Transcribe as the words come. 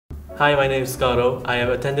Hi, my name is Scotto. I have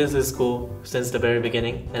attended this school since the very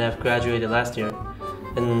beginning and I've graduated last year.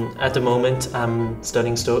 And at the moment, I'm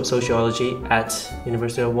studying sociology at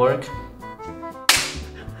University of Warwick.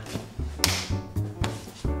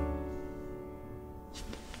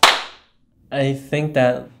 I think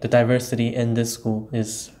that the diversity in this school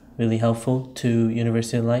is really helpful to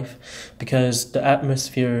university life because the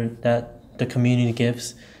atmosphere that the community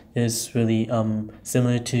gives is really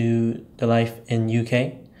similar to the life in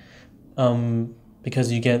UK.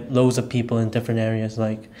 Because you get loads of people in different areas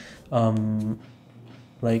like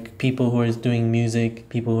people who are doing music,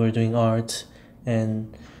 people who are doing art,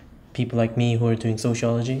 and people like me who are doing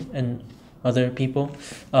sociology and other people.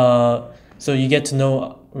 So you get to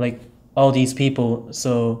know all these people.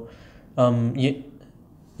 So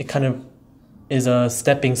it kind of is a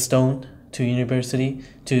stepping stone to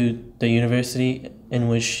the university in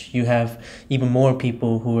which you have even more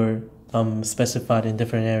people who are specified in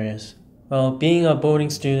different areas. Well, being a boarding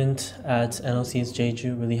student at NLCS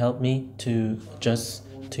Jeju really helped me to adjust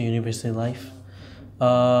to university life.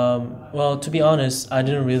 Well, to be honest, I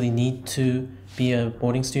didn't really need to be a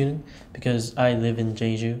boarding student because I live in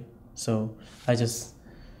Jeju, so I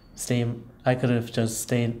could have just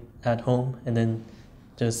stayed at home and then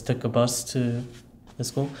just took a bus to the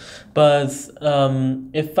school. But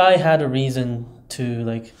if I had a reason to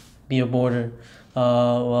be a boarder,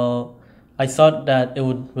 well, I thought that it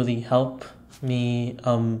would really help me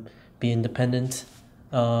be independent.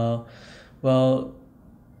 Well,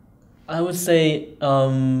 I would say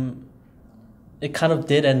it kind of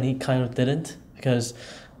did and it kind of didn't because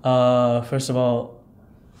first of all,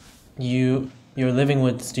 you're living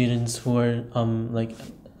with students who are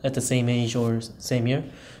at the same age or same year,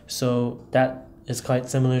 so that is quite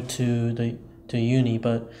similar to uni,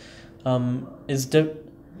 but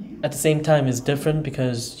at the same time it's different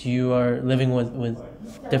because you are living with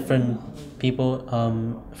different people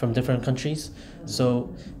from different countries, so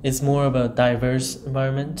it's more of a diverse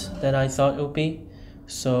environment than I thought it would be.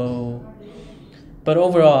 So but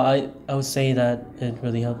overall I would say that it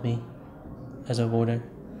really helped me as a boarder.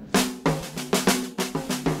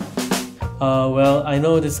 Well, I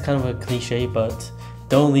know this is kind of a cliche, but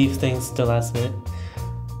don't leave things to the last minute.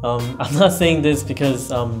 I'm not saying this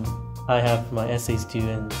because I have my essays due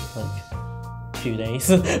in a few days.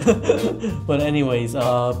 But anyways,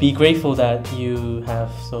 be grateful that you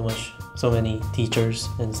have so many teachers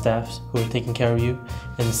and staffs who are taking care of you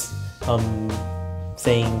and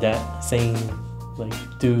saying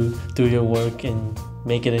do your work and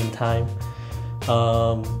make it in time.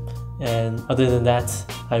 And other than that,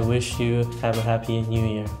 I wish you have a happy new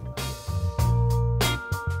year.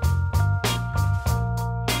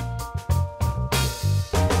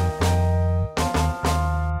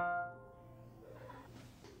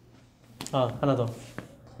 하나 더.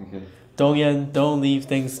 Okay. Don't leave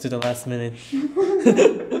things to the last minute.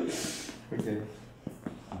 Okay.